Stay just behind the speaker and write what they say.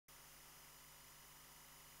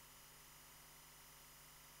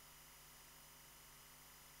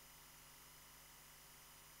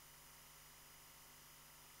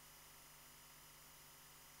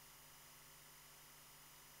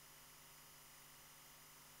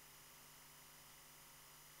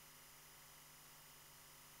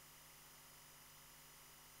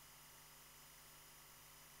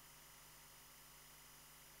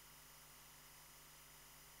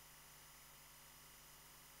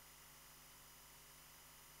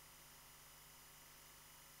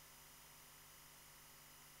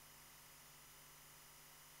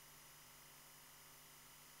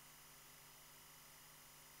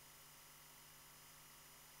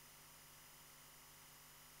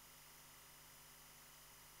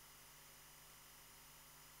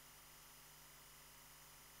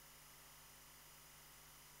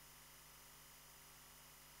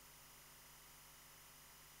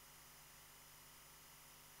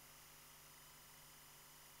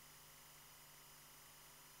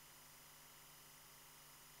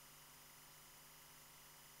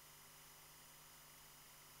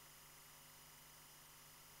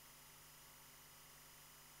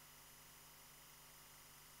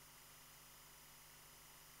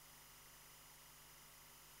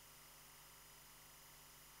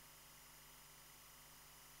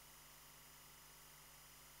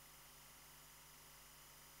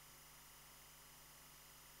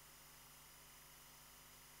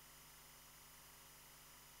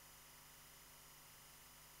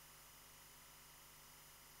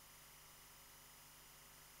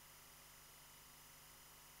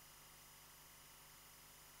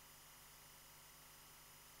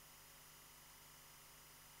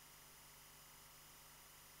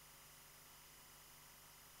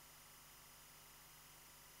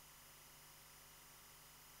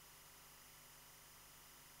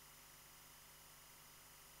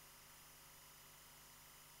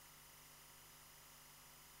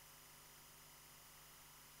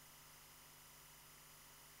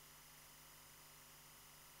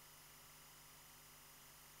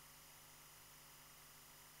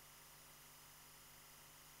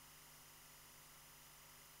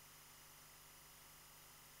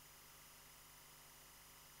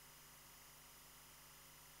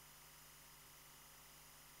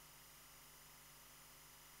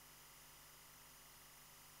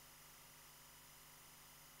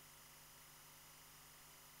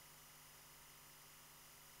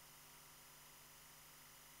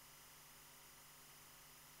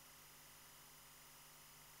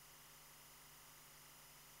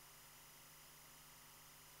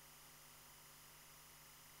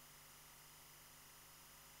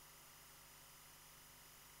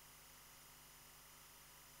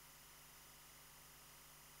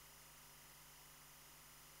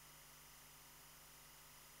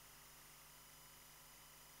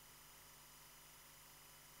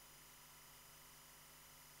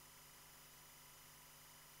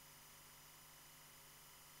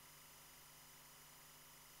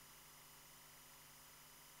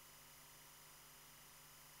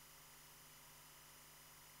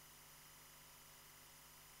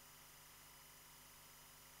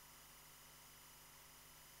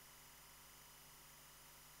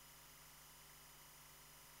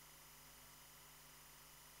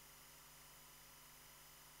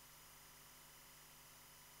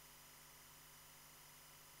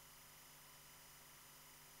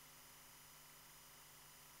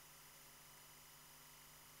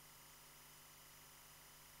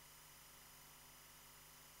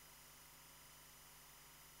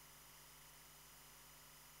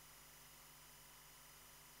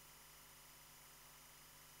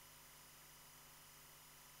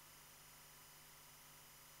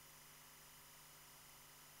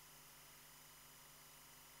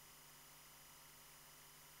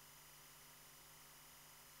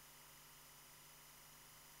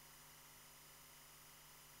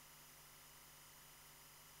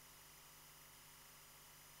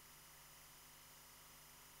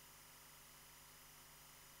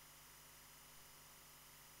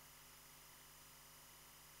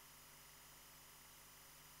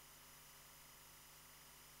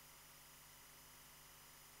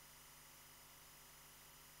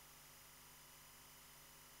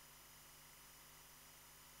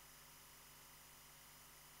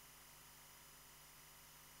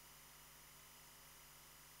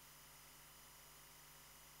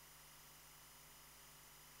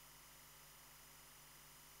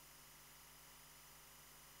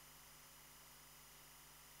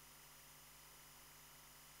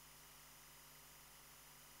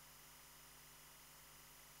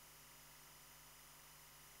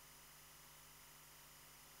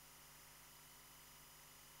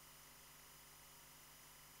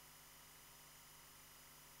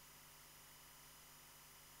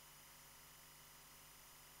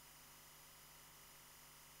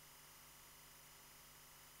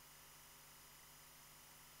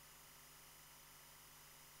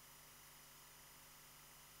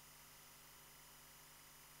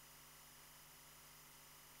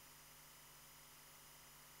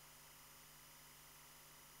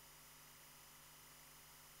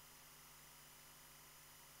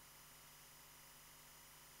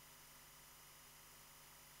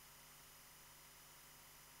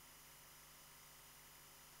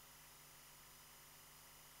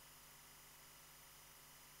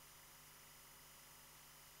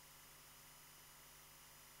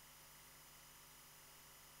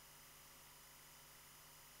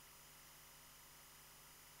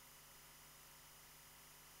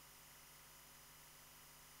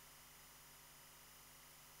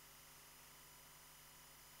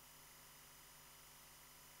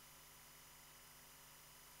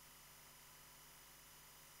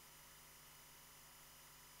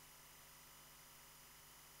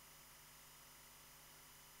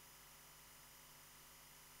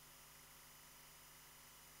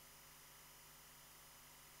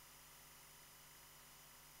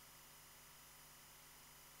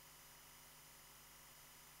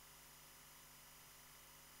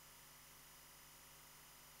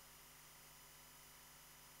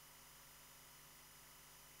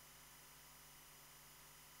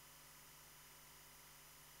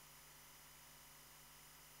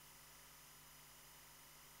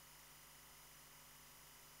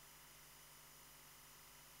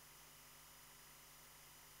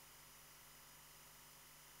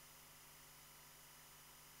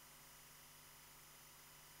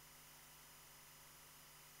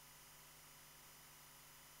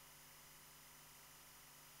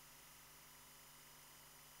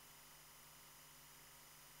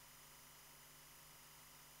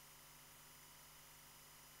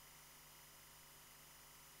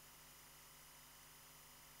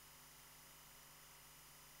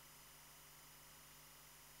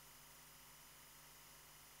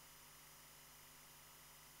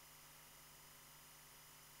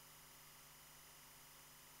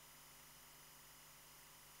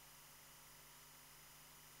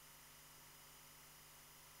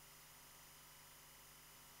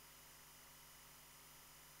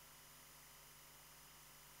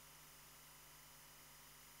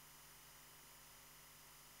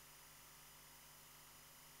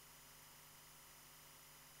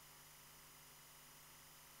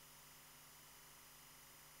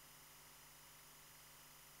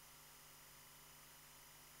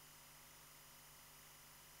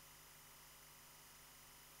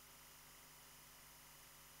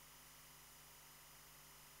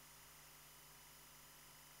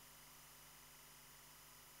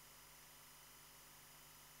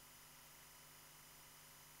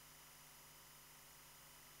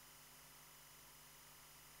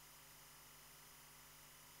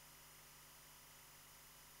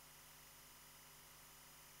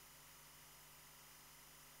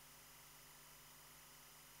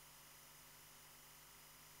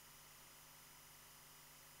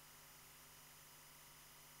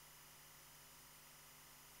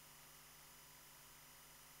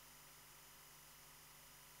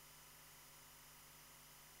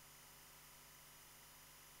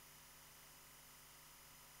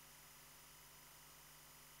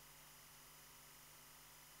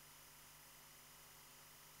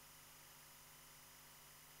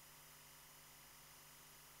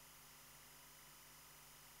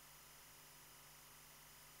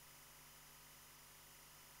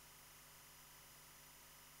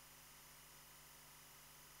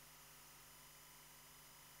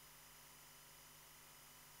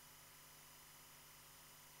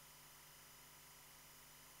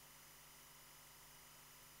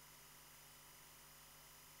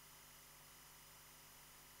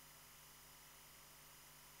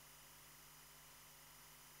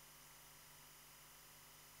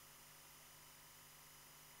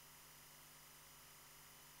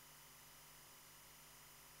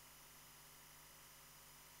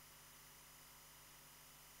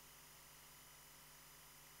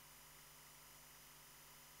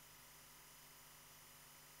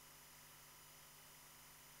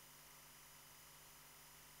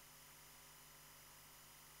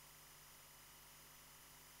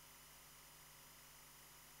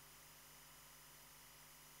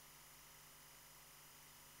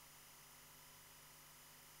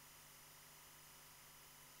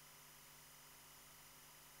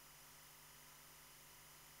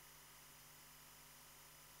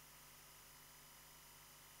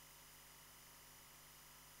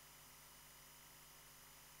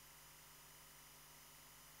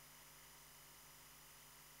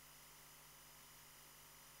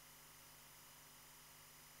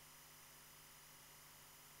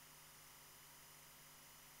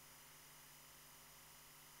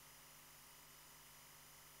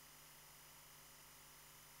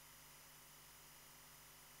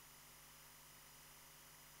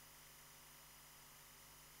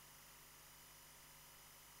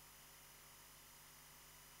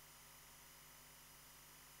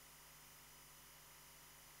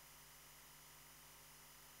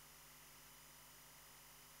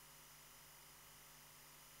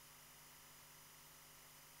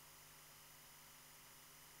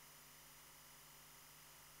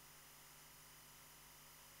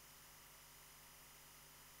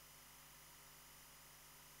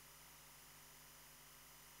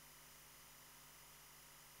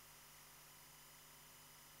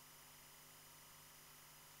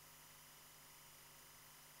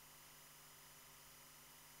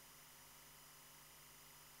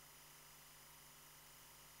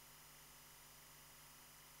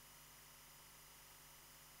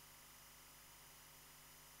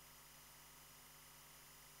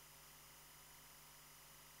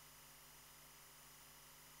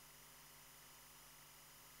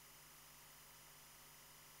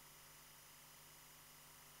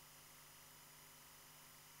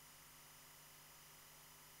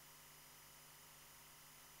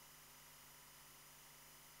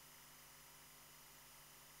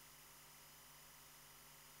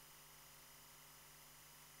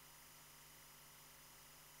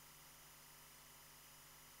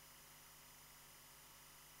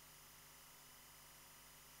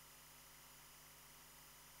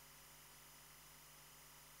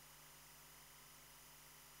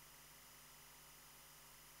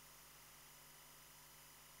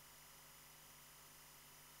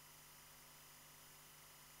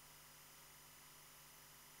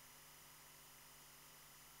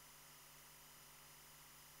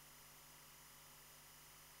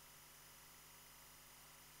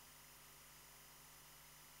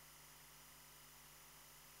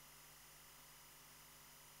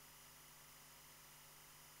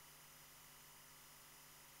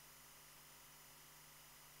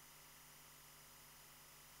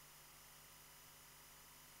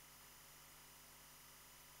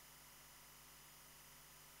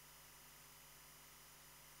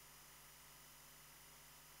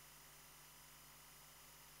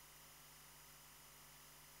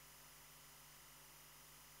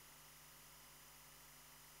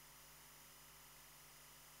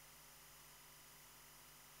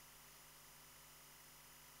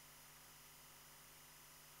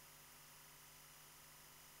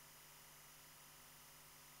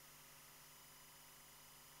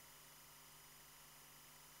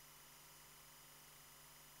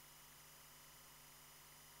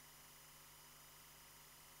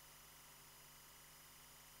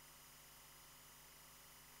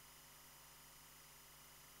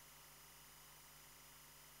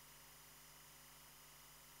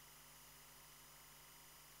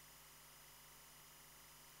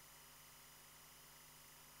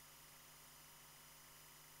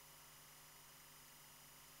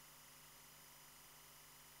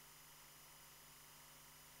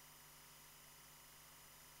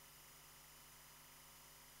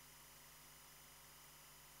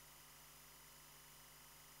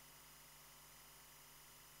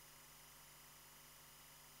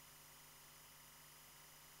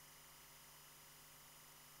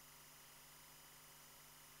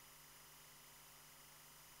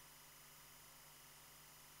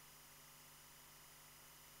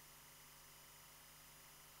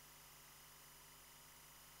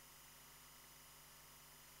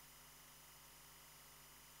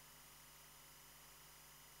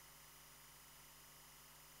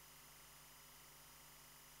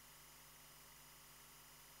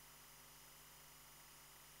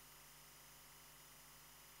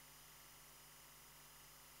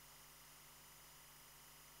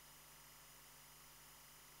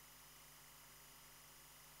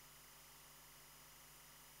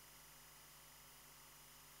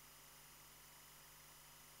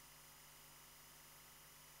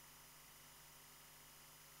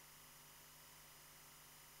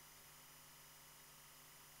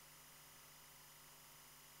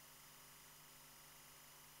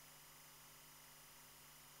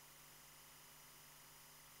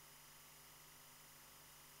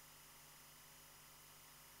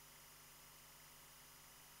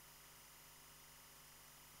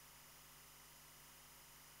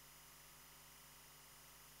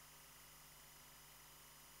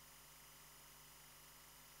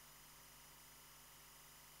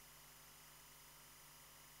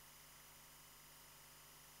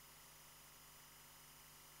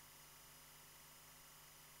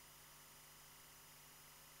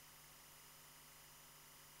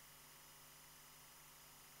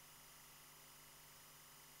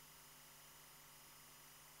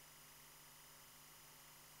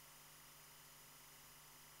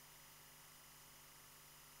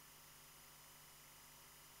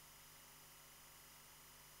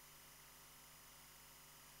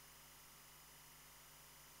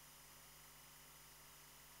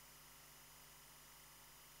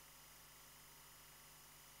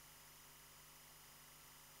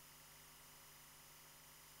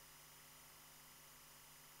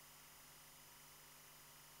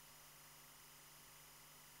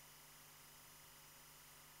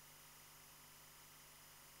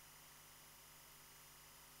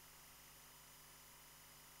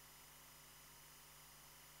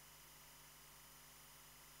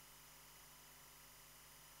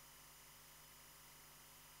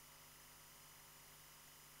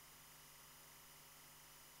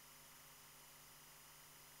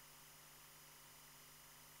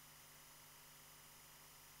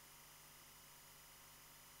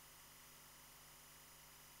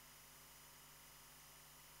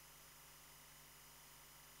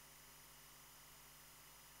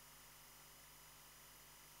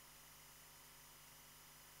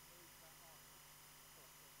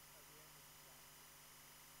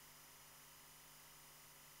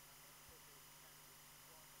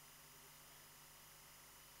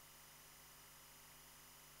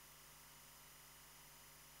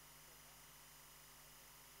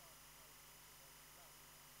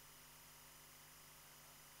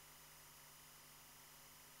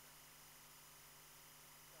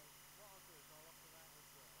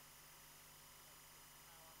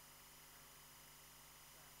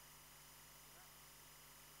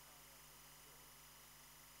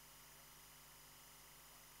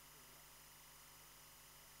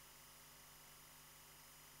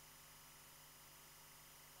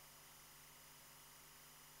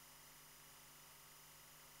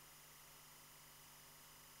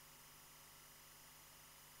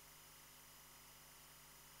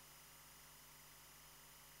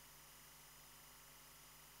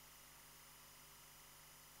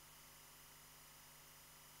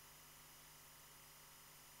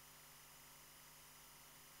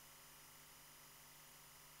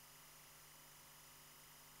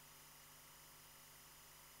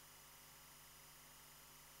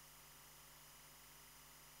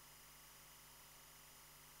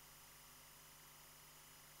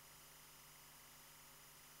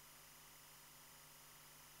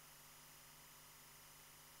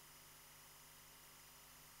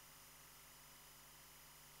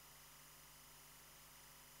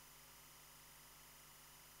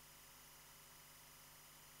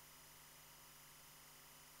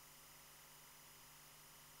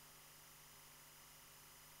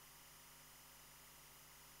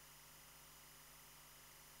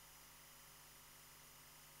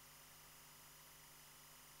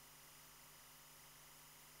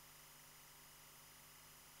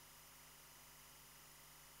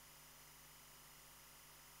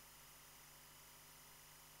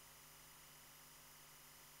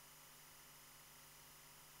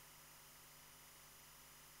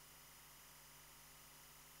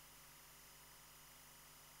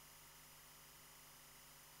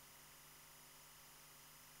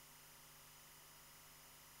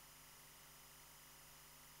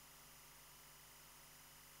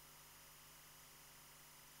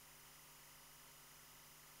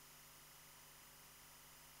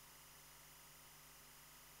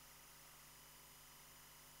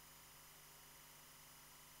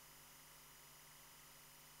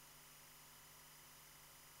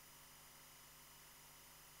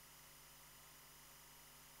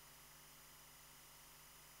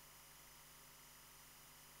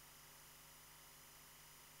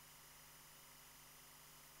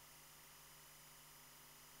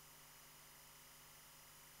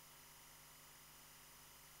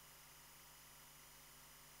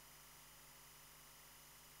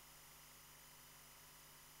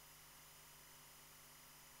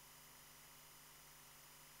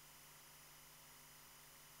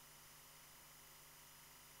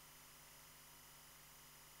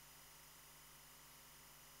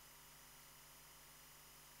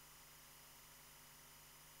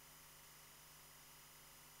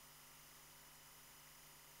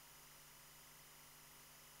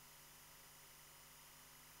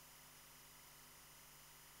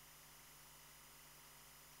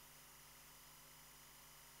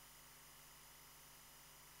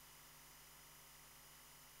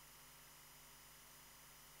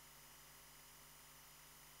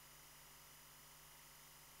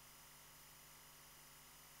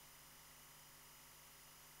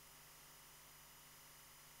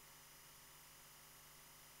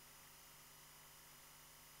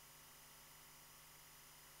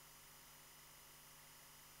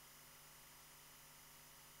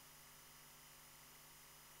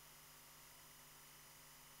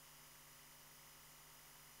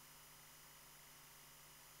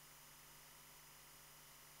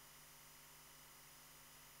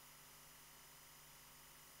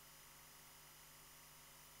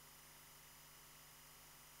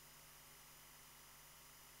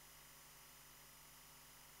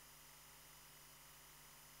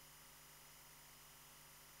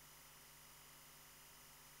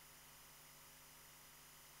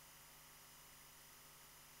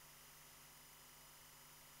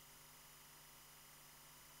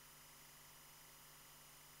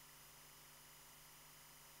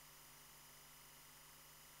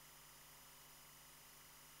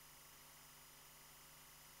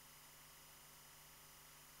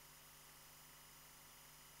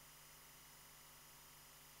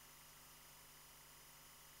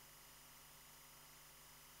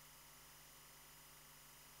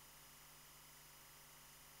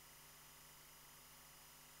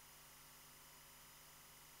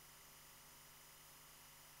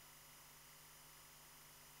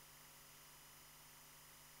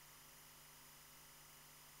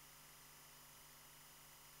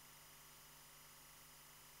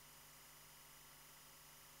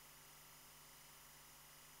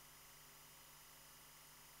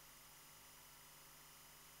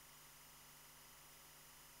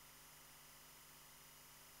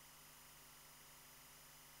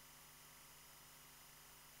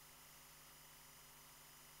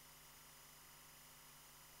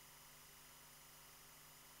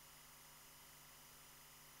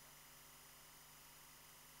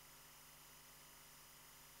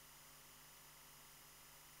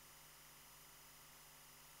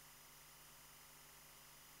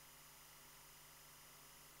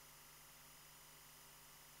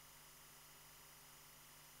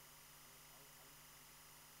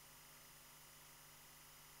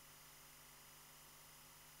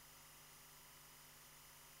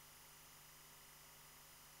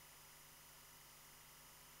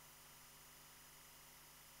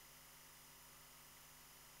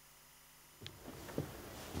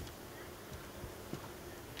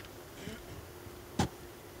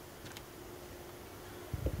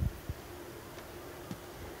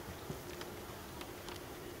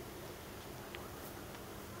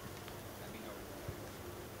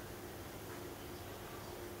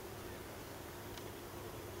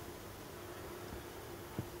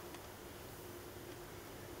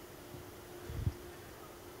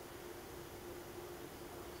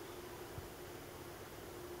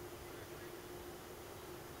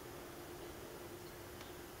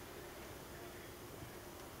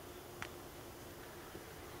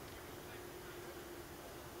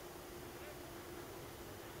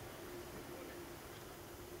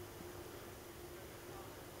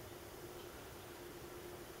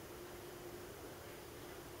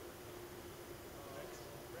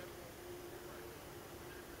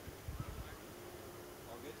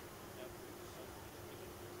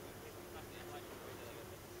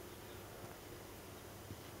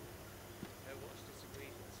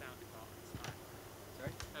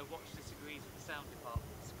Yeah.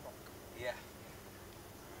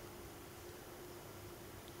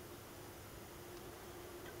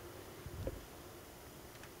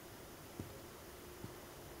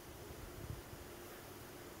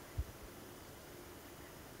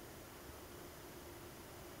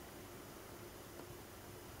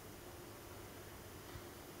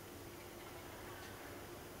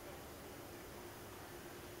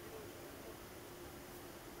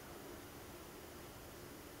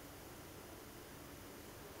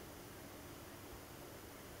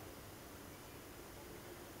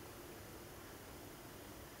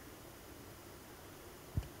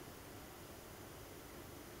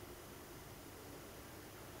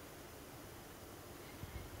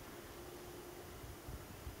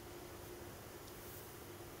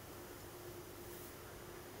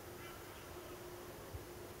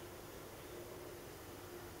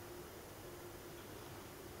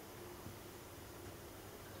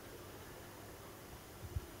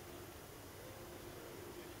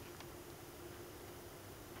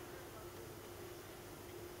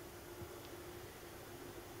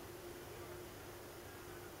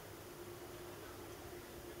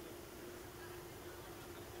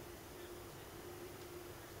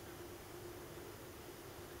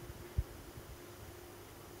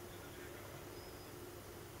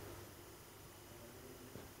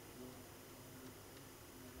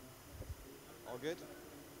 All good?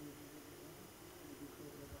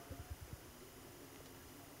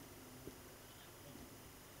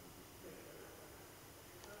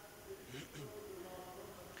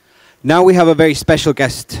 Now we have a very special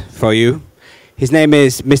guest for you. His name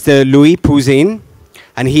is Mr. Louis POUZIN,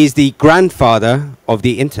 and he is the grandfather of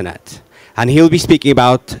the internet. And he'll be speaking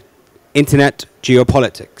about internet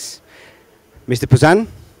geopolitics. Mr. POUZIN?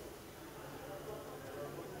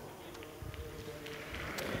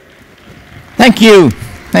 Thank you.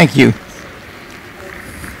 Thank you.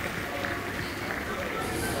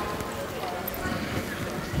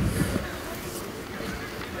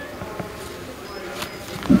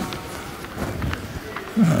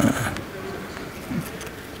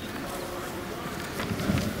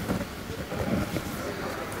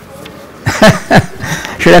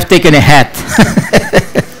 Should have taken a hat.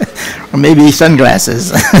 Or maybe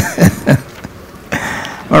sunglasses.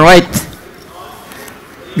 All right.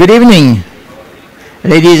 Good evening,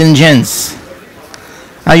 ladies and gents.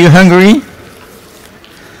 Are you hungry?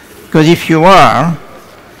 Because if you are,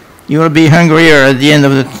 you will be hungrier at the end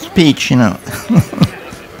of the speech, you know.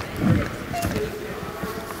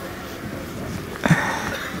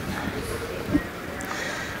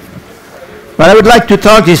 But I would like to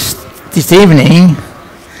talk this evening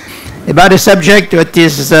about a subject that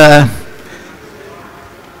is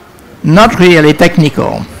not really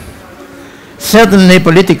technical, certainly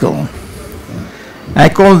political. I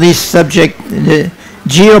call this subject the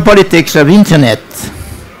geopolitics of internet.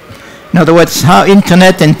 In other words, how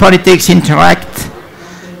internet and politics interact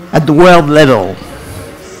at the world level.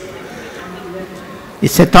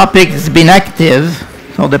 It's a topic that's been active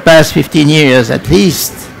for the past 15 years at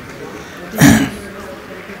least.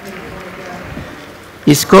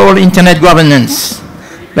 It's called internet governance.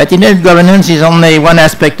 But internet governance is only one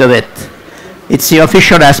aspect of it. It's the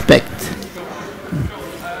official aspect.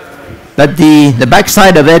 But the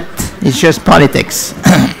backside of it is just politics.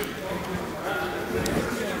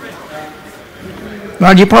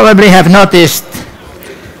 Well, you probably have noticed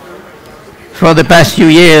for the past few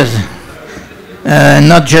years,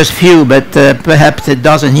 not just few, but perhaps a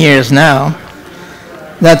dozen years now,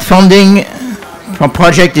 that funding for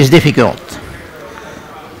project is difficult.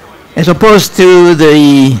 As opposed to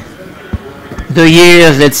the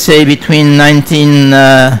years, let's say, between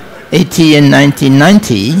 1980 and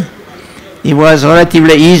 1990, it was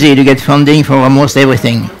relatively easy to get funding for almost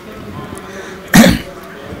everything.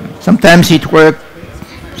 Sometimes it worked,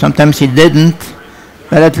 sometimes it didn't,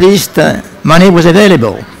 but at least money was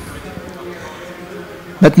available.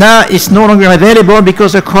 But now it's no longer available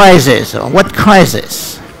because of crisis. What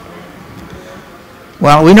crisis?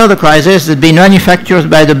 Well, we know the crisis has been manufactured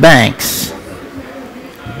by the banks.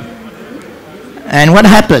 And what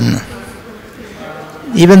happened?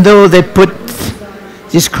 Even though they put,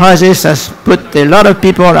 this crisis has put a lot of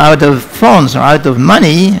people out of funds, or out of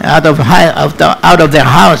money, out of their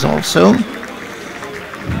house also.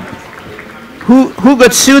 Who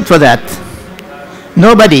got sued for that?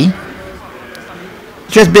 Nobody.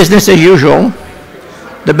 Just business as usual.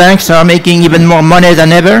 The banks are making even more money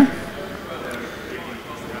than ever.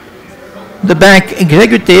 The bank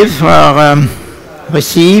executives were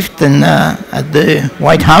received at the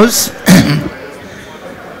White House.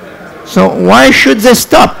 So why should they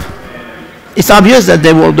stop? It's obvious that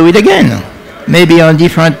they will do it again. maybe on a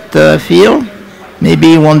different field.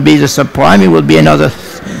 Maybe it won't be the subprime, it will be another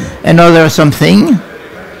something.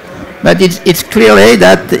 But it's clearly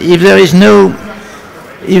that if there is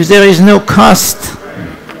no cost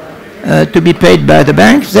to be paid by the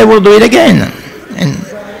banks, they will do it again. And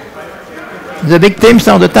the victims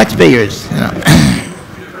are the taxpayers. You know.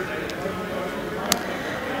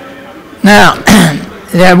 Now,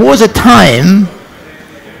 there was a time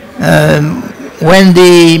when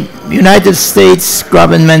the United States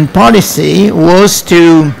government policy was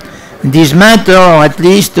to dismantle, or at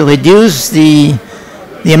least to reduce the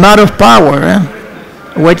amount of power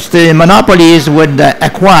which the monopolies would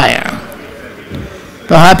acquire.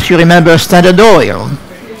 Perhaps you remember Standard Oil,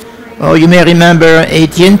 or you may remember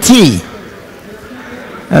AT&T.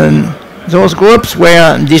 Those groups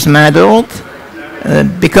were dismantled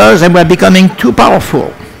because they were becoming too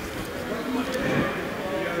powerful.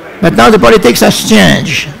 But now the politics has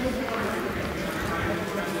changed.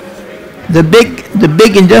 The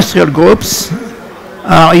big industrial groups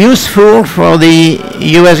are useful for the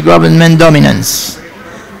US government dominance.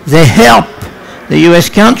 They help the US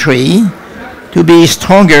country to be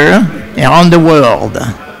stronger around the world.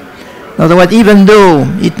 In other words, even though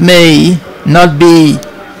it may not be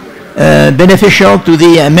beneficial to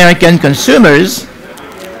the American consumers,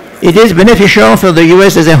 it is beneficial for the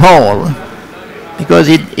US as a whole because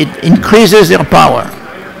it increases their power.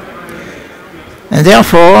 And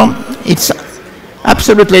therefore, it's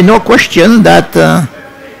absolutely no question that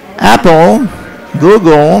Apple,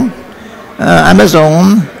 Google,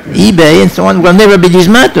 Amazon, eBay, and so on will never be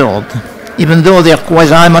dismantled, even though they're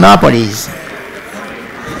quasi-monopolies.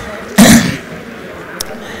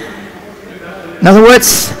 In other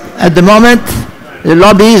words, at the moment, the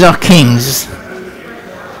lobbies are kings.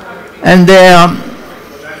 And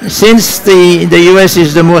since the US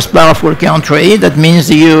is the most powerful country, that means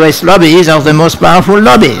the US lobbies are the most powerful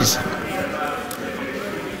lobbies.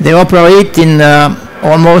 They operate in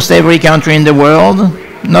almost every country in the world,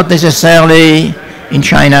 not necessarily in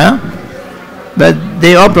China, but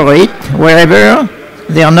they operate wherever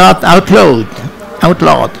they are not outlawed.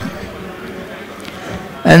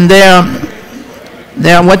 And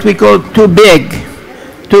they're what we call too big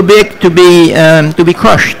to be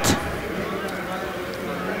crushed.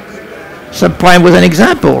 Subprime was an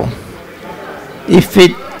example. If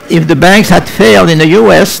the banks had failed in the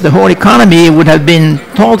US, the whole economy would have been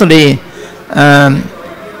totally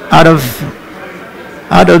out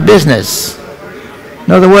of business.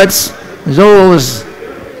 In other words, those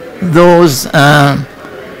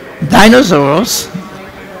dinosaurs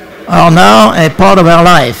are now a part of our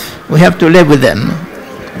life. We have to live with them.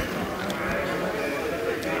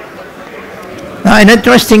 Now, an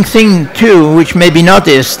interesting thing, too, which may be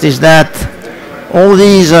noticed, is that all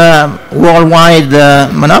these worldwide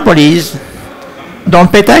monopolies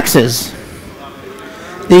don't pay taxes.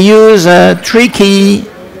 They use tricky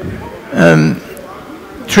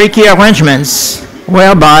arrangements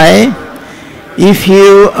whereby if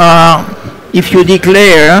you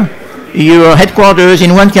declare your headquarters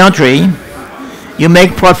in one country, you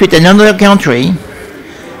make profit in another country,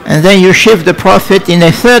 and then you shift the profit in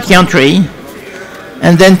a third country,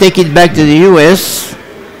 and then take it back to the US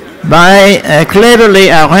by cleverly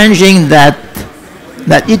arranging that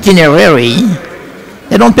itinerary.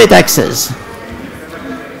 They don't pay taxes.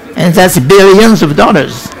 And that's billions of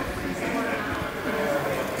dollars,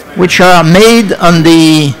 which are made on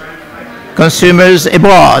the consumers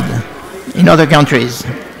abroad in other countries.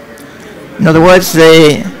 In other words,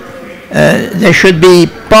 they should be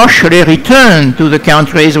partially returned to the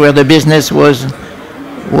countries where the business was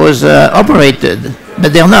operated,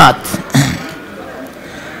 but they're not.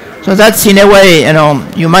 So that's, in a way,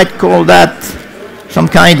 you might call that some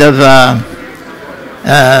kind of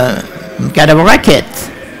racket.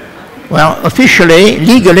 Well, officially,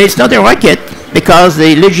 legally, it's not a racket because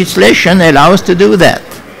the legislation allows to do that.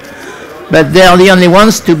 But they are the only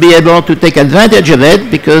ones to be able to take advantage of it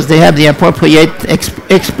because they have the appropriate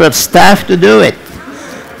expert staff to do it.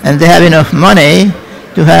 And they have enough money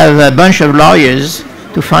to have a bunch of lawyers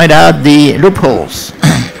to find out the loopholes.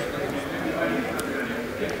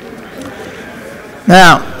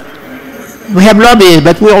 Now, we have lobbies,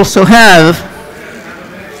 but we also have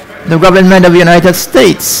the government of the United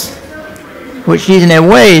States, which is in a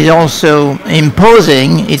way also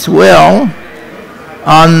imposing its will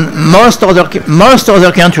on most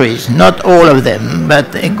other countries, not all of them,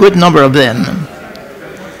 but a good number of them.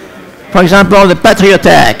 For example, the Patriot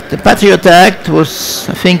Act. The Patriot Act was,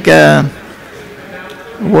 I think,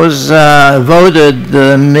 was voted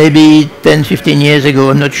maybe 10, 15 years ago,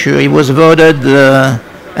 I'm not sure. It was voted,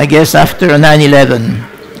 I guess, after 9/11.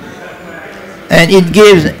 And it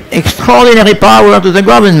gives extraordinary power to the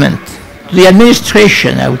government, to the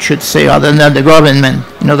administration, I should say, rather than the government.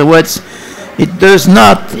 In other words, it does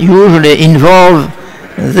not usually involve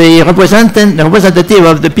the representative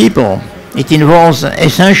of the people. It involves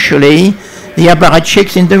essentially the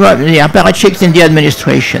apparatchiks in the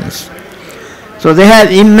administrations. So they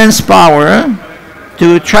have immense power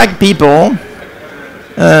to track people,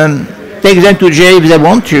 take them to jail if they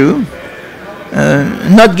want to,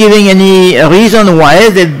 not giving any reason why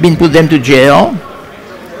they've been put them to jail.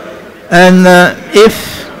 And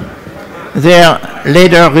if they're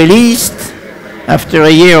later released after a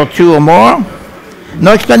year or two or more,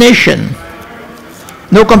 no explanation,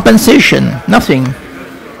 no compensation, nothing.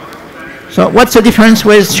 So what's the difference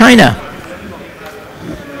with China?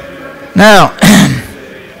 Now,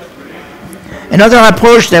 another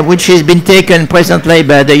approach which has been taken presently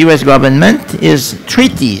by the US government is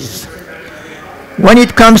treaties. When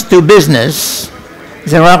it comes to business,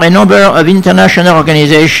 there are a number of international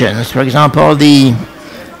organizations, for example, the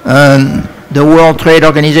World Trade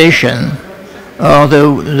Organization, or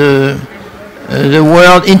the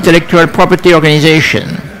World Intellectual Property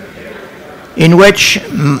Organization, in which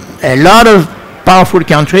a lot of powerful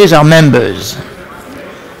countries are members.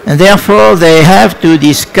 And therefore, they have to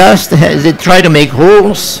discuss, they try to make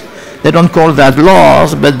rules. They don't call that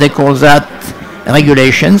laws, but they call that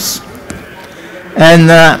regulations. And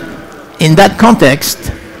in that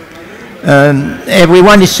context,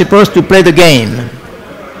 everyone is supposed to play the game.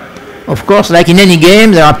 Of course, like in any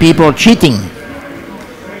game, there are people cheating.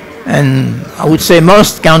 And I would say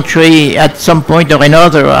most countries at some point or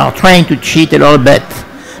another are trying to cheat a little bit,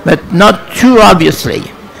 but not too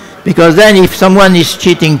obviously. Because then if someone is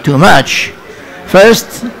cheating too much,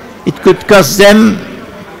 first, it could cost them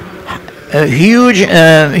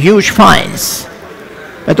huge fines.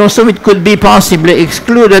 But also it could be possibly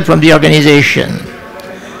excluded from the organization.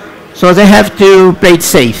 So they have to play it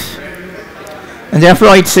safe. And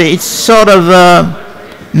therefore it's sort of a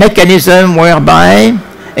mechanism whereby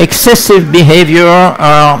excessive behavior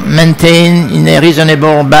are maintained in a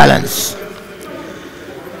reasonable balance.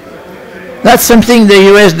 That's something the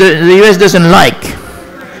US doesn't like,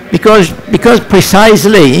 because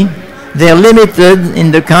precisely they're limited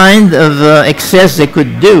in the kind of excess they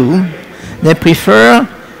could do. They prefer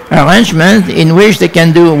arrangements in which they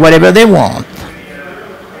can do whatever they want.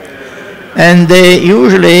 And they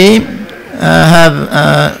usually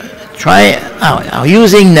are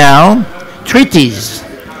using now treaties.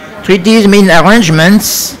 Treaties mean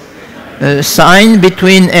arrangements signed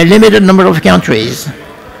between a limited number of countries.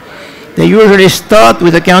 They usually start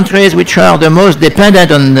with the countries which are the most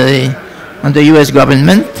dependent on the US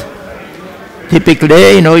government.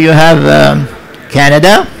 Typically, you have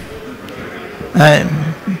Canada,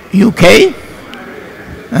 UK,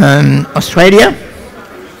 Australia,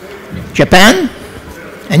 Japan,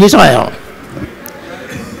 and Israel.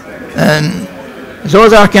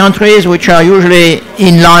 Those are countries which are usually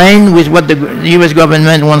in line with what the US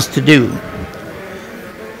government wants to do.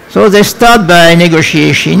 So they start by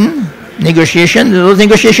negotiation. Those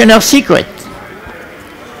negotiations are secret.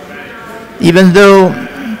 Even though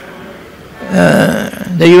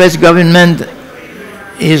the US government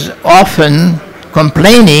is often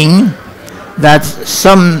complaining that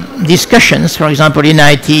some discussions, for example in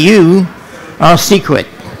ITU, are secret.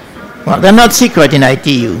 Well, they're not secret in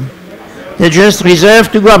ITU. They're just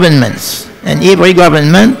reserved to governments, and every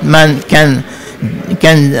government can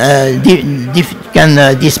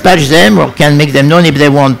dispatch them or can make them known if they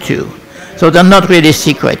want to. So they're not really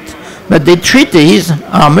secret. But the treaties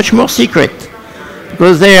are much more secret,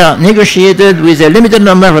 because they are negotiated with a limited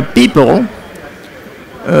number of people.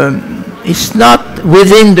 It's not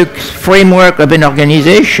within the framework of an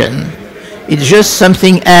organization. It's just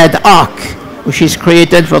something ad hoc, which is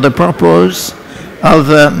created for the purpose of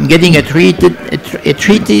getting a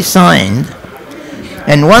treaty signed.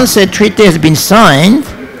 And once a treaty has been signed,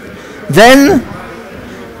 then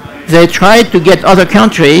they try to get other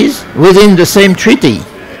countries within the same treaty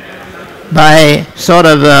by sort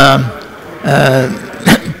of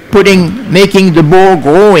making the ball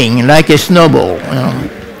growing like a snowball.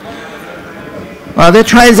 Well, they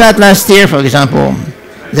tried that last year, for example.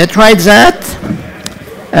 They tried that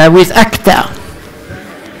with ACTA.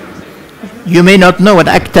 You may not know what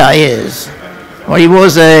ACTA is. Well, it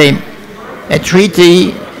was a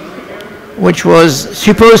treaty which was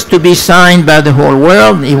supposed to be signed by the whole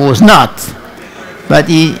world. It was not. But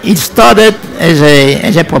it started as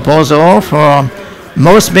a proposal for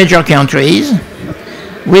most major countries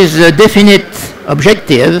with the definite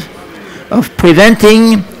objective of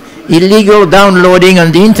preventing illegal downloading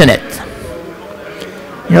on the internet.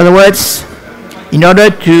 In other words, in order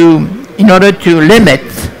to limit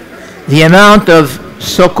the amount of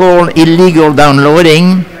so-called illegal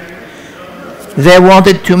downloading, they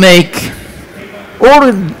wanted to make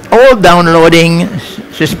all downloading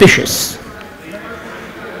suspicious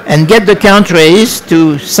and get the countries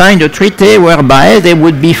to sign a treaty whereby they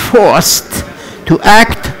would be forced to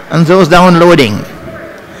act on those downloading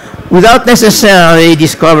without necessarily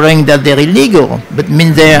discovering that they're illegal, but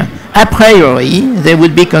mean they're a priori, they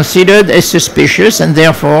would be considered as suspicious and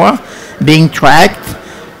therefore being tracked,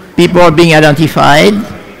 people being identified,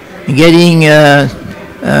 getting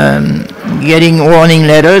warning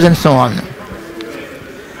letters and so on.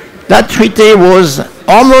 That treaty was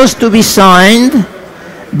almost to be signed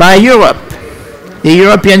by Europe. The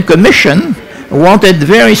European Commission wanted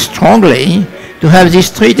very strongly to have this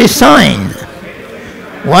treaty signed.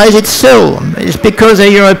 Why is it so? It's because the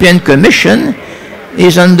European Commission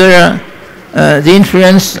is under the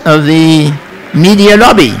influence of the media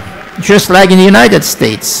lobby, just like in the United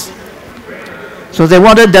States. So they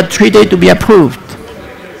wanted that treaty to be approved.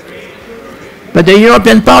 But the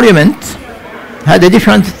European Parliament had a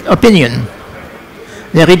different opinion.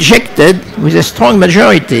 They rejected, with a strong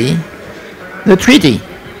majority, the treaty.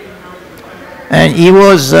 And he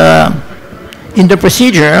was in the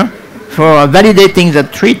procedure for validating the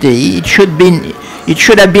treaty. It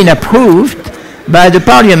should have been approved by the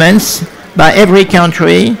parliaments, by every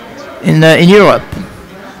country in Europe.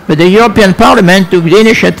 But the European Parliament took the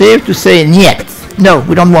initiative to say, "Niet, no,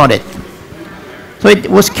 we don't want it." So it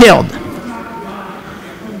was killed.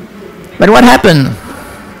 But what happened?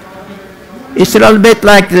 It's a little bit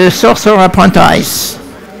like the Sorcerer Apprentice.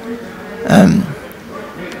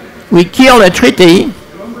 We kill a treaty.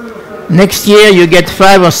 Next year you get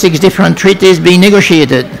 5 or 6 different treaties being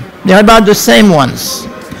negotiated. They're about the same ones.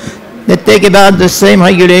 They take about the same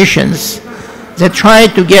regulations. They try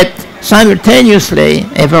to get simultaneously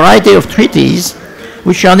a variety of treaties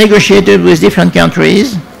which are negotiated with different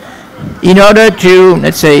countries in order to,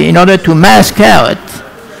 let's say, in order to mask out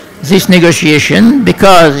this negotiation,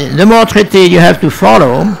 because the more treaty you have to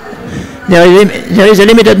follow, there is a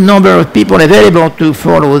limited number of people available to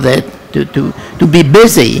follow that, to be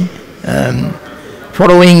busy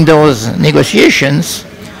following those negotiations,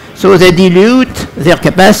 so they dilute their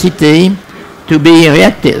capacity to be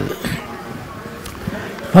reactive.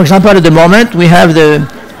 For example, at the moment we have the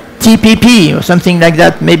TPP or something like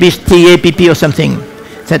that, maybe it's TAPP or something.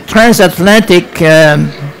 It's a transatlantic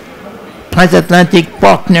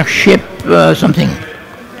partnership something.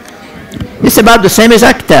 It's about the same as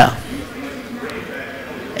ACTA,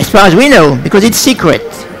 as far as we know, because it's secret.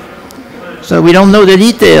 So we don't know the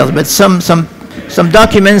details, but some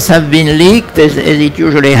documents have been leaked, as it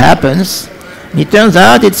usually happens. And it turns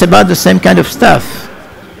out it's about the same kind of stuff.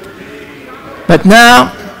 But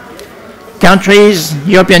now, countries,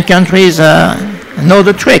 European countries, know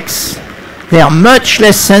the tricks. They are much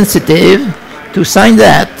less sensitive to sign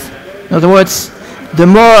that. In other words, the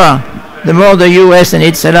more the US and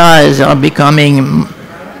its allies are becoming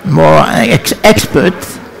more expert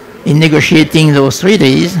in negotiating those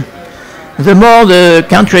treaties, the more the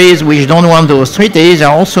countries which don't want those treaties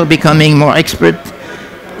are also becoming more expert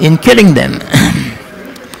in killing them.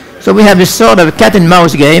 So we have a sort of cat and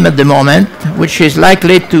mouse game at the moment, which is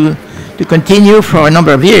likely to continue for a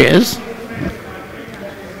number of years.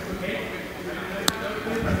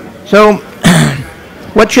 So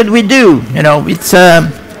what should we do? You know, it's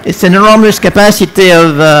an enormous capacity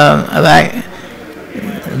of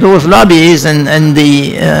those lobbies and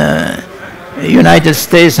the United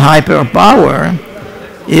States hyperpower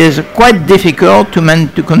is quite difficult to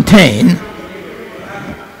contain.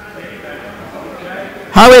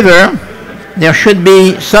 However, there should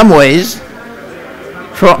be some ways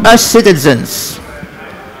for us citizens.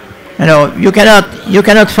 You know, you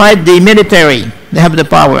cannot fight the military; they have the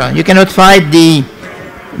power. You cannot fight the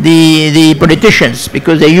politicians,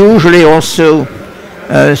 because they're usually also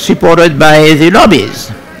supported by the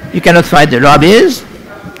lobbies. You cannot fight the lobbies.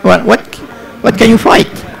 Well, what can you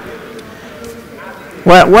fight?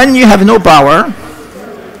 Well, when you have no power,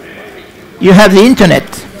 you have the internet.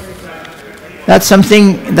 That's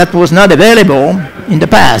something that was not available in the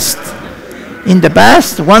past. In the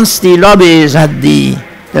past, once the lobbies had the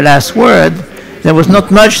last word, there was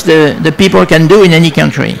not much the people can do in any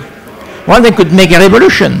country. Well, they could make a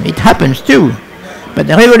revolution. It happens too. But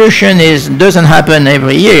the revolution doesn't happen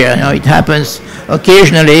every year. You know, it happens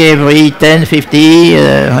occasionally every 10, 50,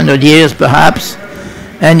 100 years perhaps.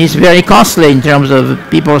 And it's very costly in terms of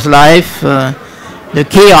people's life, the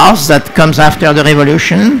chaos that comes after the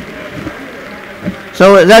revolution.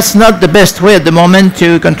 So that's not the best way at the moment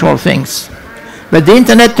to control things. But the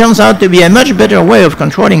internet turns out to be a much better way of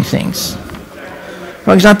controlling things.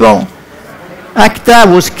 For example, ACTA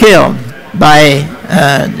was killed by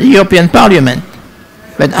the European Parliament.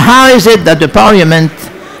 But how is it that the Parliament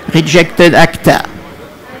rejected ACTA?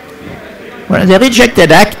 Well, they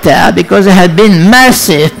rejected ACTA because there had been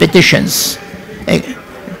massive petitions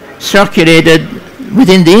circulated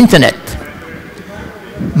within the internet.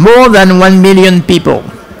 More than 1 million people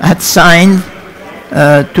had signed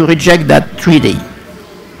to reject that treaty.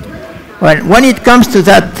 Well, when it comes to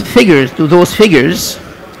those figures,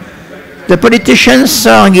 the politicians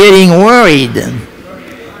are getting worried.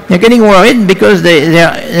 They're getting worried because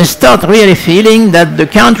they start really feeling that the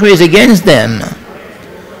country is against them.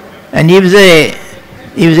 And if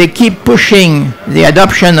they keep pushing the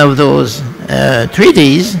adoption of those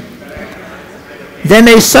treaties, they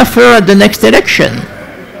may suffer at the next election,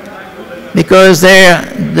 because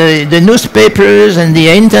the newspapers and the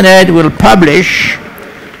internet will publish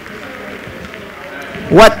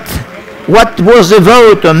what was the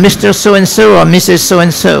vote of Mr. So-and-so or Mrs.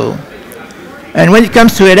 So-and-so. And when it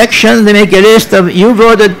comes to elections, they make a list of you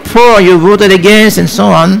voted for, you voted against, and so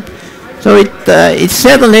on. So it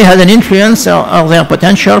certainly has an influence on their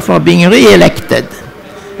potential for being re-elected.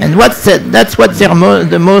 And that's what they're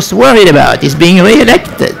the most worried about, is being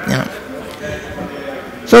re-elected. You know.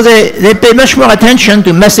 So they pay much more attention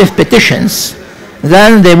to massive petitions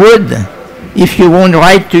than they would if you won't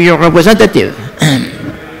write to your representative.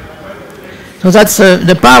 So that's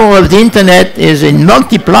the power of the internet is in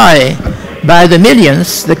multiply by the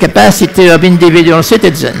millions the capacity of individual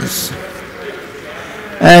citizens.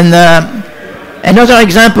 And another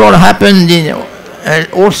example happened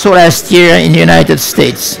also last year in the United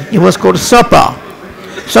States. It was called SOPA.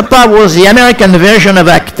 SOPA was the American version of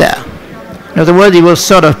ACTA. In other words, it was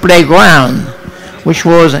sort of playground, which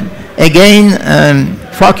was again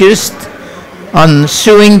focused on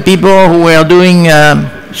suing people who were doing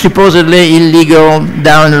supposedly illegal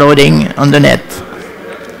downloading on the net.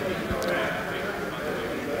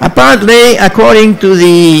 Apparently, according to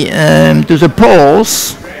the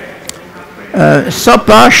polls,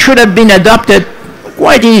 SOPA should have been adopted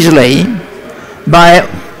quite easily by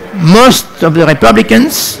most of the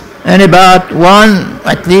Republicans and about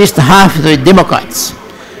at least half the Democrats.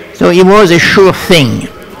 So it was a sure thing.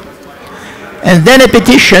 And then a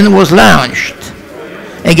petition was launched.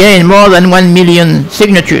 Again, more than 1 million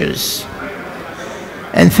signatures.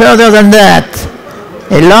 And further than that,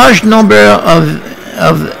 a large number of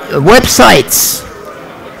websites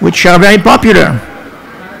which are very popular.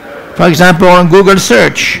 For example, on Google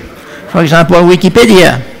search, for example,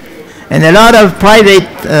 Wikipedia, and a lot of private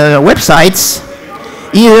websites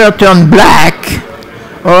either turned black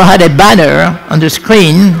or had a banner on the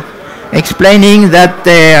screen explaining that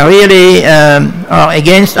they really are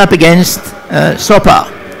up against SOPA.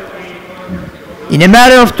 In a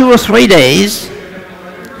matter of 2 or 3 days,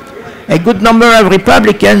 a good number of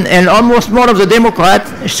Republicans and almost more of the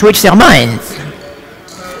Democrats switched their minds.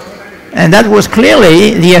 And that was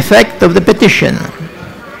clearly the effect of the petition.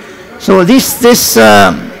 So this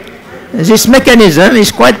mechanism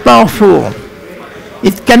is quite powerful.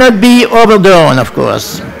 It cannot be overdone, of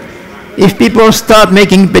course. If people start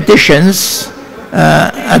making petitions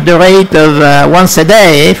at the rate of once a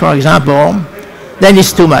day, for example, then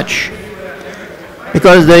it's too much,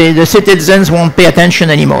 because the citizens won't pay attention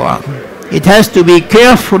anymore. It has to be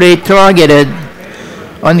carefully targeted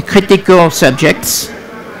on critical subjects.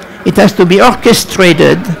 It has to be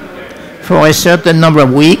orchestrated for a certain number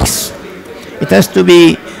of weeks. It has to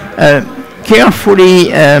be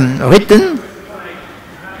carefully written,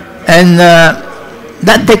 and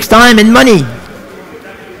that takes time and money.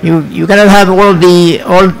 You cannot have only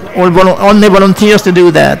volunteers to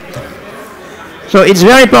do that. So it's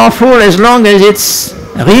very powerful as long as it's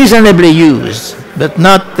reasonably used, but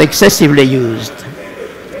not excessively used.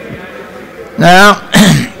 Now,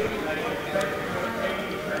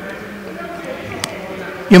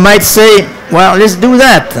 you might say, well, let's do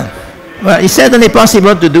that. Well, it's certainly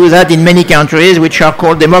possible to do that in many countries which are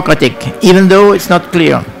called democratic, even though it's not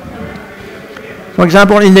clear. For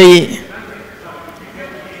example,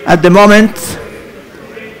 at the moment,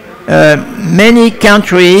 many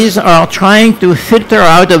countries are trying to filter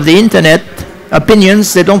out of the internet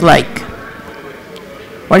opinions they don't like.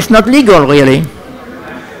 Well, it's not legal, really.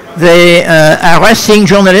 They are arresting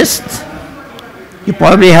journalists. You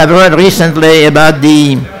probably have heard recently about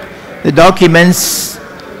the documents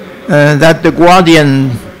that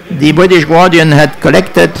the British Guardian had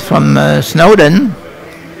collected from Snowden.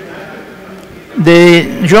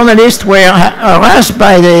 The journalists were harassed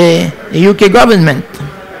by the UK government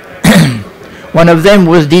One of them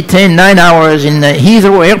was detained 9 hours in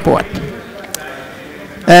Heathrow Airport.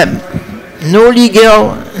 No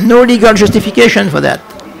legal justification for that.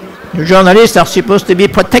 The journalists are supposed to be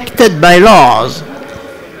protected by laws,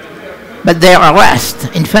 but they are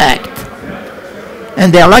harassed, in fact.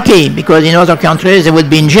 And they're lucky, because in other countries they would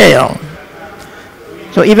be in jail.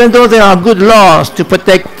 So even though there are good laws to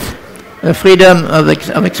protect freedom of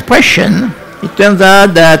expression, it turns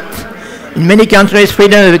out that in many countries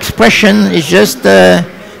freedom of expression is just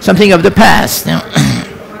something of the past. You know?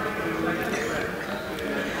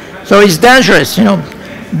 So it's dangerous, you know,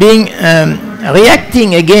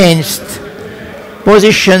 reacting against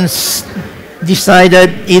positions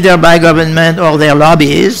decided either by government or their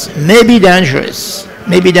lobbies may be dangerous.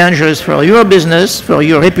 May be dangerous for your business, for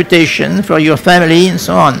your reputation, for your family, and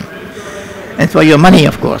so on, and for your money,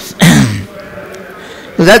 of course.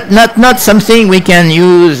 So that's not something we can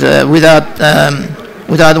use without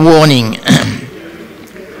warning.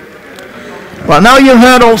 Well, now you've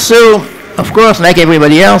heard also, of course, like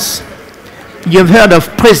everybody else, you've heard of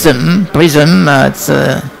PRISM. PRISM, it's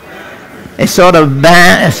a sort of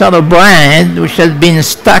brand which has been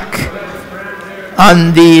stuck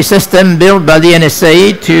on the system built by the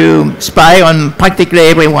NSA to spy on practically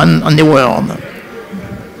everyone on the world.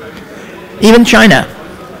 Even China,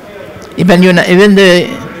 even the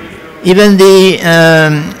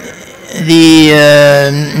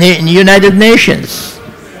United Nations,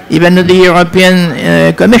 even the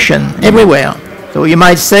European Commission, everywhere. So you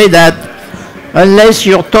might say that unless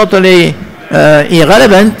you're totally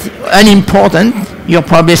irrelevant, unimportant, you're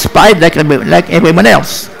probably spied like everyone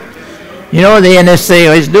else. You know, the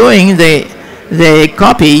NSA is doing, they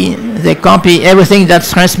copy everything that's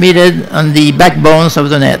transmitted on the backbones of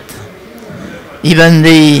the net. Even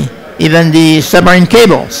the submarine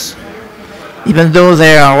cables, even though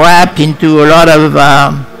they are wrapped into a lot of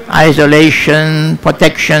isolation,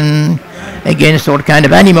 protection against all kinds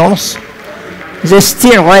of animals, they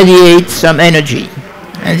still radiate some energy.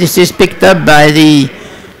 And this is picked up by the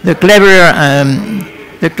clever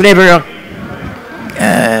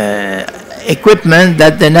equipment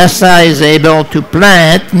that the NASA is able to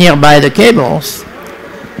plant nearby the cables.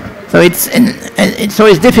 So it's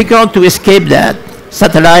difficult to escape that.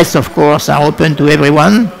 Satellites, of course, are open to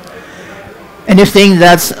everyone. Anything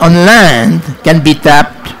that's on land can be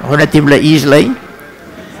tapped relatively easily.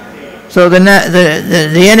 So the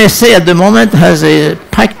NSA at the moment has a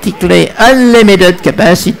practically unlimited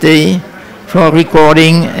capacity for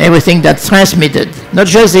recording everything that's transmitted, not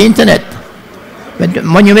just the internet. But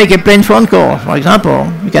when you make a plain phone call, for example,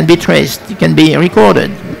 you can be traced, you can be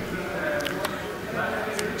recorded.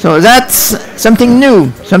 So that's something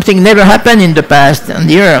new, something never happened in the past on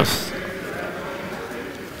the Earth.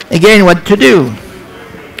 Again, what to do?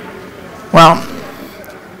 Well,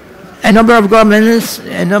 a number of governments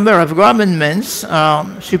are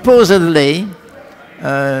supposedly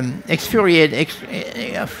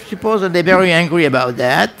supposedly very angry about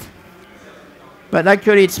that, but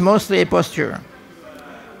actually it's mostly a posture,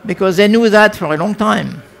 because they knew that for a long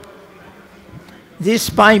time. This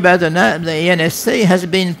spying by the NSA has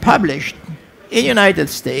been published in the United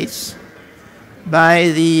States by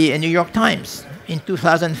the New York Times in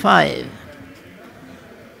 2005.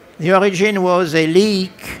 The origin was a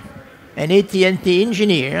leak. An AT&T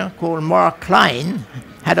engineer called Mark Klein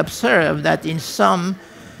had observed that in some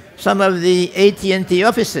of the AT&T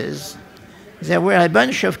offices there were a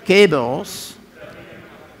bunch of cables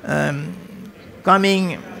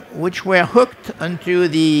which were hooked onto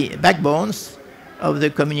the backbones of the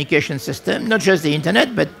communication system, not just the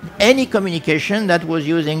internet, but any communication that was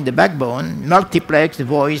using the backbone, multiplex,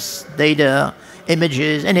 voice, data,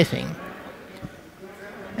 images, anything.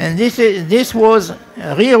 And this was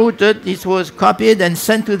rerouted, this was copied and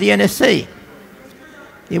sent to the NSA.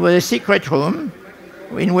 It was a secret room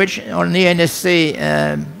in which only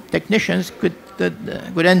NSA technicians could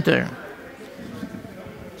enter.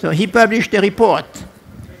 So he published a report.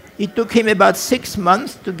 It took him about 6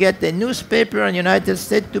 months to get a newspaper in the United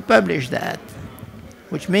States to publish that,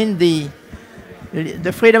 which means the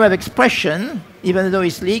freedom of expression, even though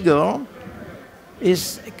it's legal,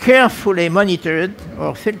 is carefully monitored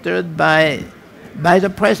or filtered by the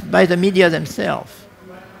press, by the media themselves.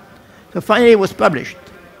 So finally it was published.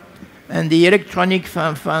 And the Electronic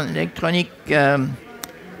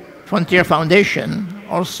Frontier Foundation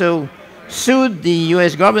also sued the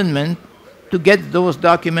US government to get those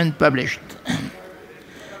documents published.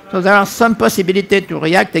 So there are some possibility to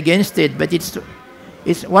react against it, but it's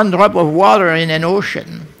one drop of water in an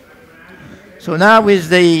ocean. So now with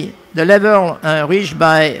the level reached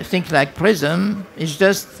by things like PRISM is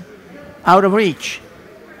just out of reach.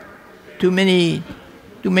 too many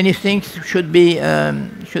things should be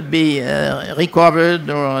recovered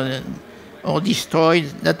or destroyed.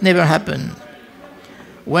 That never happened.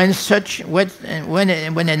 When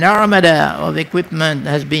an armada of equipment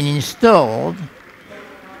has been installed,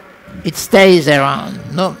 it stays around.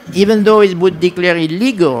 No, even though it would declare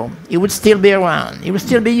illegal, it would still be around. It would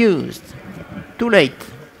still be used. Too late.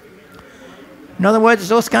 In other words,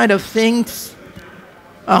 those kind of things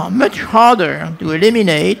are much harder to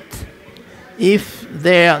eliminate if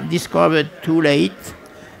they are discovered too late,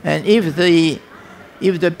 and if the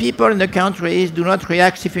people in the countries do not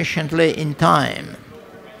react sufficiently in time.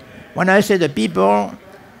 When I say the people,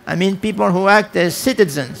 I mean people who act as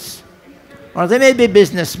citizens. Or they may be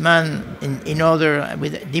businessmen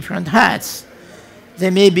with different hats. They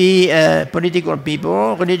may be political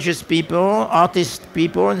people, religious people, artist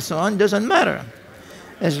people, and so on. It doesn't matter.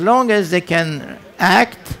 As long as they can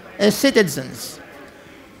act as citizens.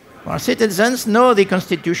 Well, citizens know the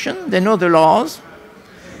Constitution, they know the laws.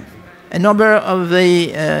 A number of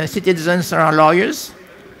the citizens are lawyers.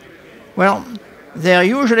 Well, they are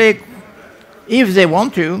usually, if they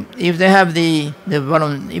want to, if they have the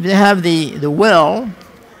will,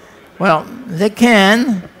 well, they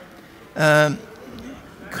can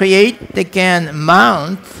they can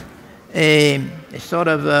mount a sort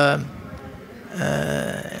of a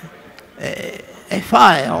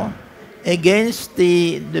file against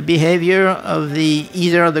the behavior of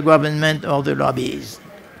either the government or the lobbies.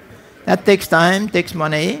 That takes time, takes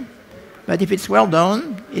money, but if it's well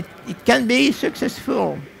done, it can be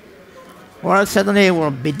successful. Well, certainly it will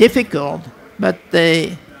be difficult, but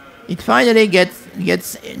it finally gets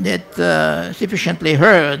sufficiently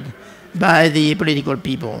heard by the political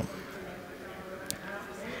people.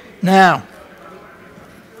 Now,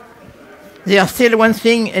 there's still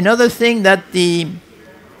another thing that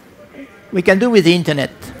we can do with the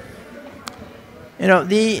internet. You know,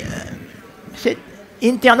 the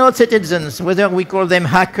internal citizens, whether we call them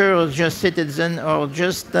hackers or just citizens or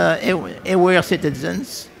just aware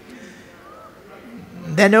citizens,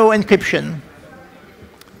 they know encryption.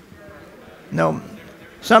 No,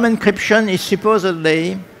 some encryption is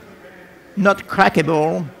supposedly not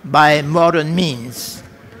crackable by modern means.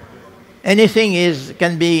 Anything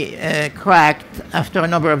can be cracked after a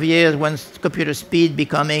number of years when computer speed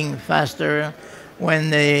becoming faster, when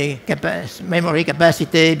the memory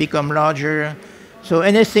capacity become larger. So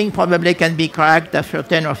anything probably can be cracked after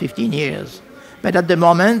 10 or 15 years. But at the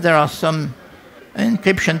moment, there are some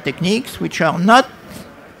encryption techniques which are not,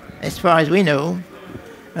 as far as we know,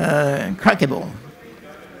 crackable.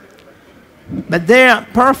 But they are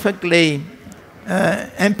perfectly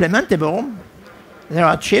implementable. There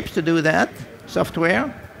are chips to do that,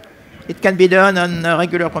 software. It can be done on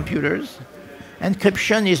regular computers.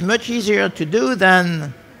 Encryption is much easier to do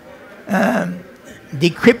than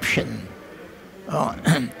decryption.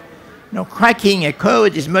 Cracking a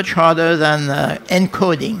code is much harder than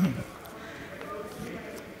encoding.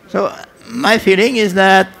 So my feeling is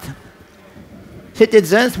that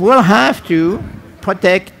citizens will have to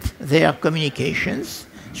protect their communications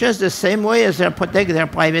just the same way as they protect their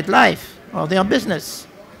private life or their business.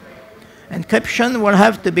 Encryption will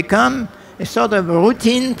have to become a sort of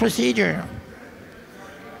routine procedure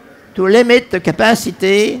to limit the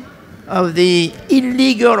capacity of the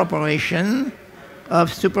illegal operation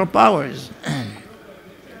of superpowers.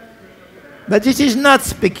 But this is not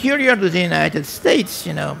peculiar to the United States,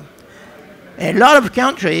 you know. A lot of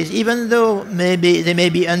countries, even though they may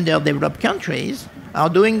be underdeveloped countries, are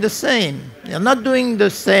doing the same. They're not doing the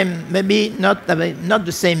same, maybe not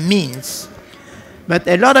the same means, but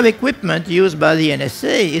a lot of equipment used by the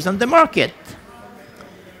NSA is on the market.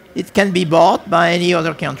 It can be bought by any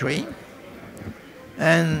other country.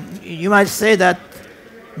 And you might say that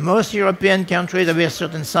most European countries of a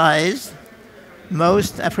certain size,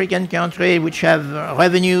 most African countries which have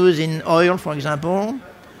revenues in oil, for example,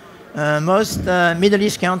 most Middle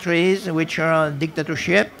East countries which are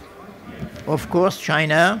dictatorship, of course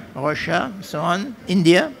China, Russia, so on,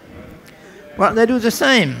 India, well, they do the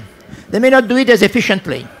same. They may not do it as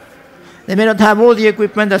efficiently. They may not have all the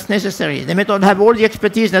equipment that's necessary. They may not have all the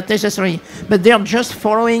expertise that's necessary, but they're just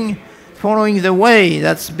following the way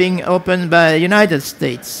that's being opened by the United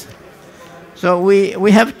States. So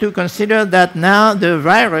we have to consider that now the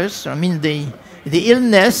virus, I mean the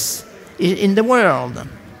illness is in the world.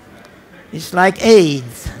 It's like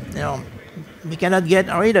AIDS, you know. We cannot get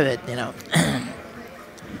rid of it, you know.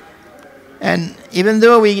 And even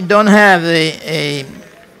though we don't have a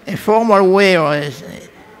formal way or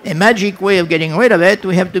a magic way of getting rid of it,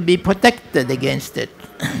 we have to be protected against it.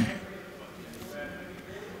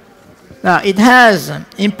 Now, it has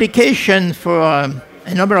implication for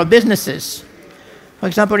a number of businesses. For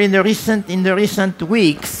example, in the recent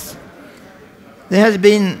weeks, there has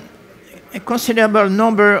been a considerable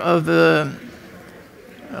number of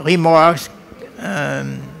remarks,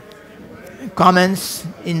 comments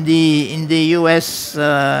in the U.S.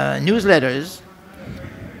 Newsletters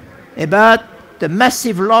about the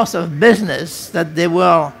massive loss of business that they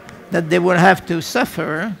will have to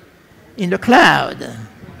suffer in the cloud,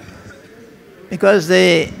 because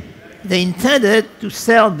they intended to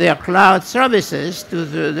sell their cloud services to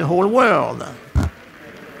the whole world.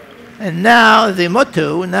 And now the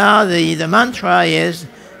motto, the mantra is,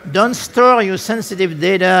 don't store your sensitive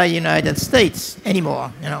data in the United States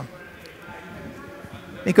anymore,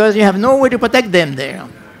 because you have no way to protect them there.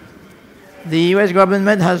 The US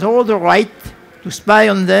government has all the right to spy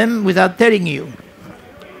on them without telling you.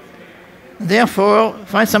 Therefore,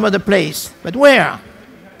 find some other place. But where?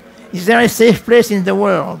 Is there a safe place in the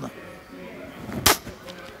world?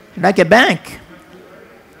 Like a bank.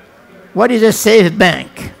 What is a safe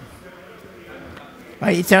bank?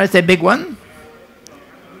 Right, it's a big one,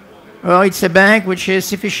 or it's a bank which is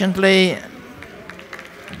sufficiently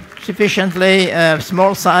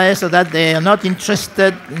small size so that they are not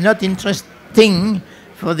interesting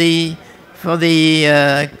for the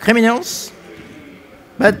criminals.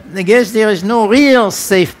 But I guess there is no real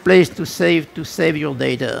safe place to save your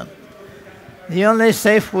data. The only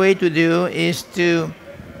safe way to do is to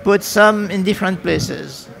put some in different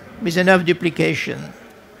places with enough duplication,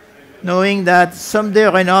 knowing that someday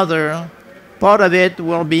or another, part of it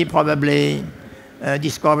will be probably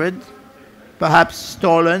discovered, perhaps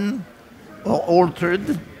stolen or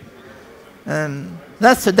altered.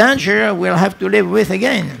 That's a danger we'll have to live with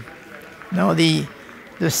again. Now, the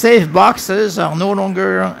safe boxes are no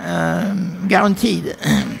longer guaranteed.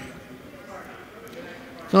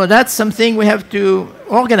 So that's something we have to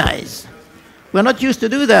organize. We're not used to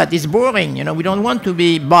do that. It's boring. We don't want to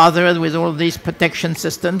be bothered with all these protection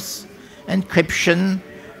systems, encryption,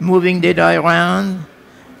 moving data around.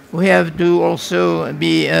 We have to also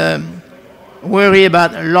be worry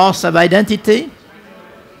about loss of identity,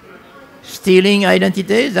 stealing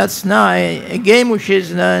identity. That's now a game which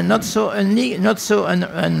is not so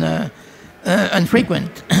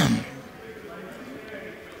infrequent.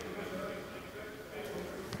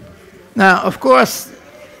 Now, of course,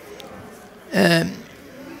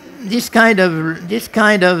 this kind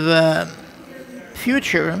of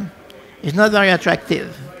future is not very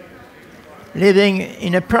attractive. Living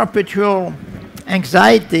in a perpetual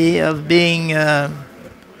anxiety of being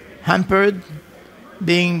hampered,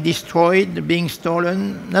 being destroyed, being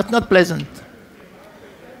stolen, that's not pleasant.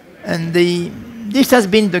 And this has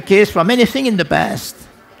been the case for many things in the past.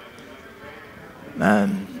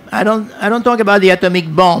 I don't talk about the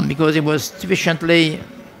atomic bomb because it was sufficiently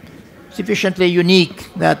unique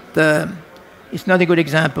that it's not a good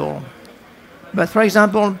example. But for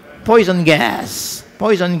example, poison gas,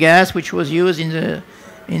 which was used in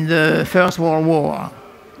the First World War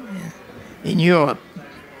in Europe.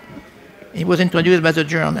 It was introduced by the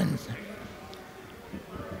Germans.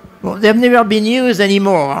 Well, they've never been used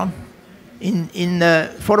anymore in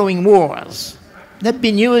the following wars. They've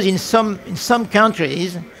been used in some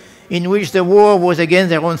countries in which the war was against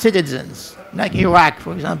their own citizens, like Iraq,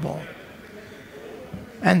 for example.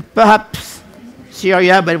 And perhaps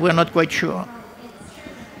Syria, but we're not quite sure.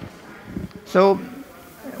 So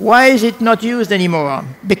why is it not used anymore?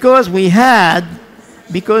 Because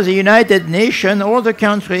the United Nations, all the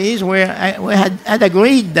countries had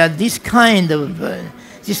agreed that this kind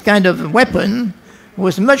of weapon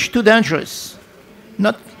was much too dangerous.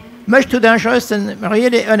 Not much too dangerous and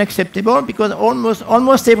really unacceptable, because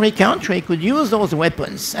almost every country could use those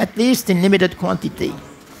weapons, at least in limited quantity.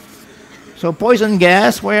 So poison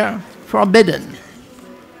gas were forbidden.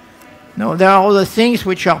 No, there are other things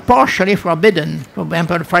which are partially forbidden. For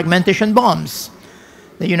example, fragmentation bombs.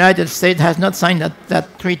 The United States has not signed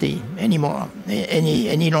that treaty anymore,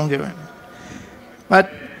 any longer.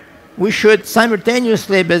 But we should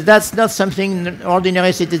simultaneously, but that's not something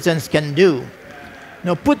ordinary citizens can do.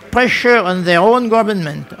 Now, put pressure on their own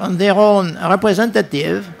government, on their own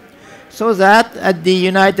representative, so that at the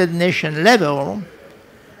United Nations level,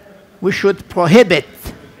 we should prohibit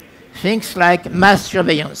things like mass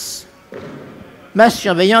surveillance. Mass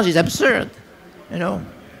surveillance is absurd,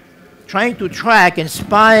 Trying to track and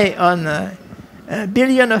spy on a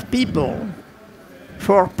billion of people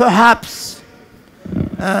for perhaps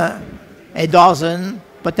a dozen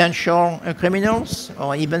potential criminals,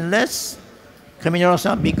 or even less. Criminals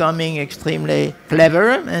are becoming extremely clever,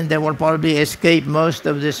 and they will probably escape most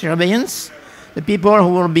of the surveillance. The people who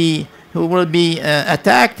will be who will be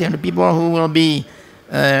attacked and the people who will be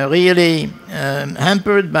really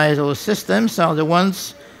hampered by those systems are the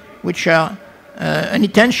ones which are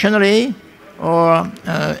unintentionally or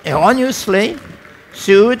erroneously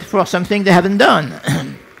sued for something they haven't done.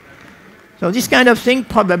 So this kind of thing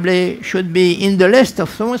probably should be in the list of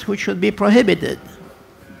things which should be prohibited.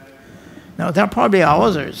 Now there probably are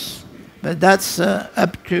others, but that's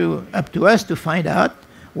up to us to find out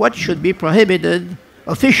what should be prohibited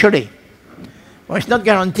officially. Well, it's not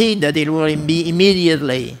guaranteed that it will be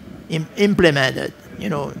immediately implemented. You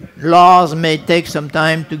know, laws may take some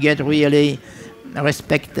time to get really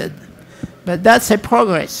respected, but that's a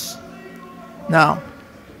progress. Now,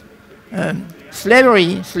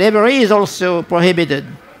 slavery is also prohibited,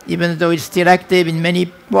 even though it's still active in many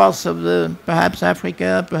parts of perhaps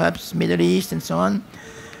Africa, perhaps Middle East, and so on.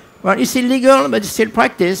 Well, it's illegal, but it's still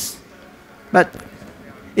practiced. But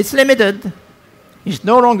it's limited. It's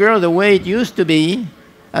no longer the way it used to be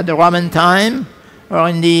at the Roman time or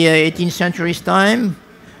in the 18th century's time,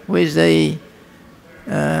 with the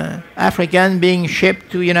African being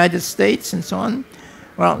shipped to the United States and so on.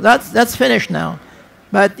 Well, that's finished now.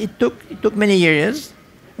 But it took many years,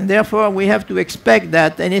 and therefore we have to expect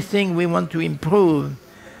that anything we want to improve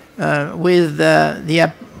with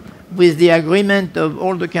the agreement of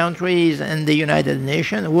all the countries and the United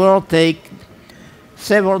Nations will take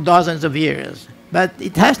several dozens of years. But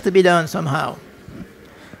it has to be done somehow.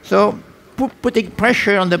 So putting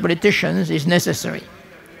pressure on the politicians is necessary.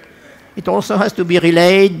 It also has to be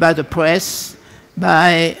relayed by the press,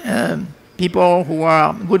 by people who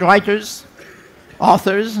are good writers,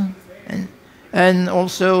 authors, and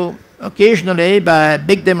also occasionally by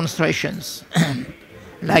big demonstrations,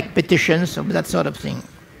 like petitions or that sort of thing.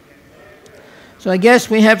 So I guess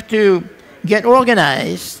we have to get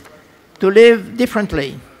organized to live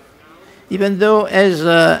differently, even though as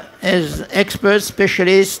experts,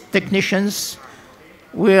 specialists, technicians,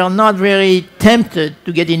 we are not very tempted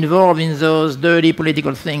to get involved in those dirty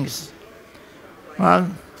political things. Well,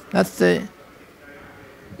 that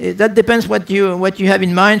depends what you have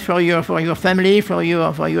in mind for your family, for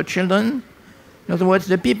your children. In other words,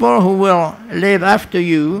 the people who will live after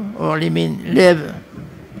you, or live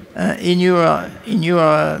in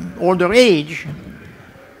your older age,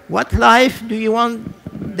 what life do you want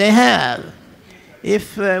they have?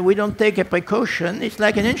 If we don't take a precaution, it's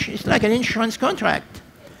like an insurance contract.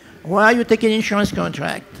 Why are you taking an insurance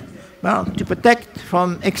contract? Well, to protect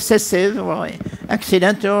from excessive or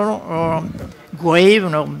accidental or grave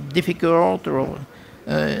or difficult or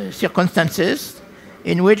circumstances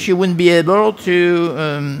in which you wouldn't be able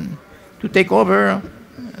to take over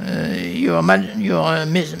your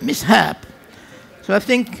mishap. So I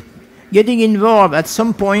think getting involved at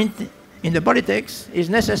some point in the politics is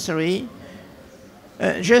necessary,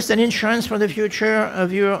 just an insurance for the future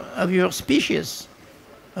of your species,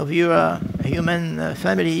 of your human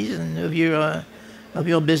families, and of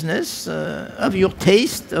your business, of your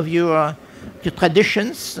taste, of your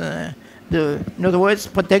traditions. In other words,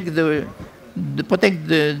 protect the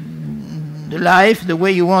life the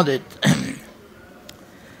way you want it.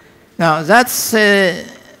 Now that's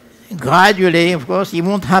gradually, of course, it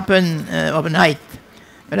won't happen overnight.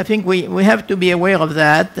 But I think we have to be aware of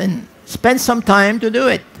that and spend some time to do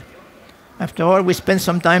it. After all, we spend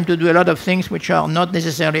some time to do a lot of things which are not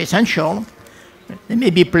necessarily essential. They may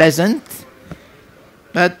be pleasant,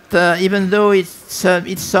 but even though it's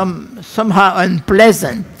somehow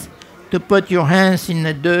unpleasant to put your hands in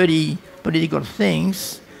the dirty political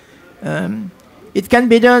things, it can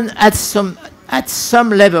be done at some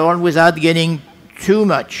level without getting too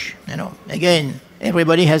much. You know, again,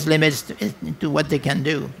 everybody has limits to what they can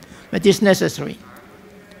do, but it's necessary.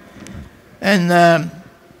 And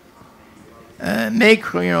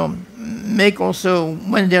make also,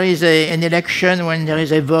 when there is an election, when there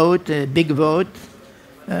is a vote, a big vote,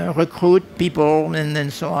 recruit people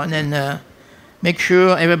and so on, and make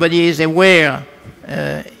sure everybody is aware,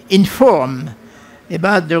 informed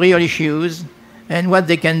about the real issues and what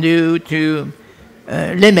they can do to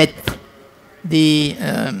limit the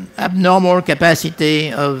abnormal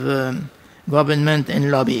capacity of government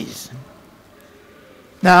and lobbies.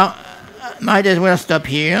 Now, I might as well stop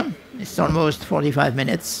here. It's almost 45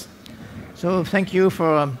 minutes. So thank you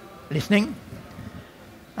for listening.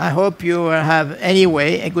 I hope you have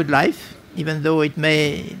anyway a good life, even though it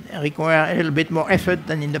may require a little bit more effort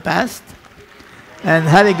than in the past. And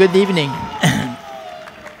have a good evening.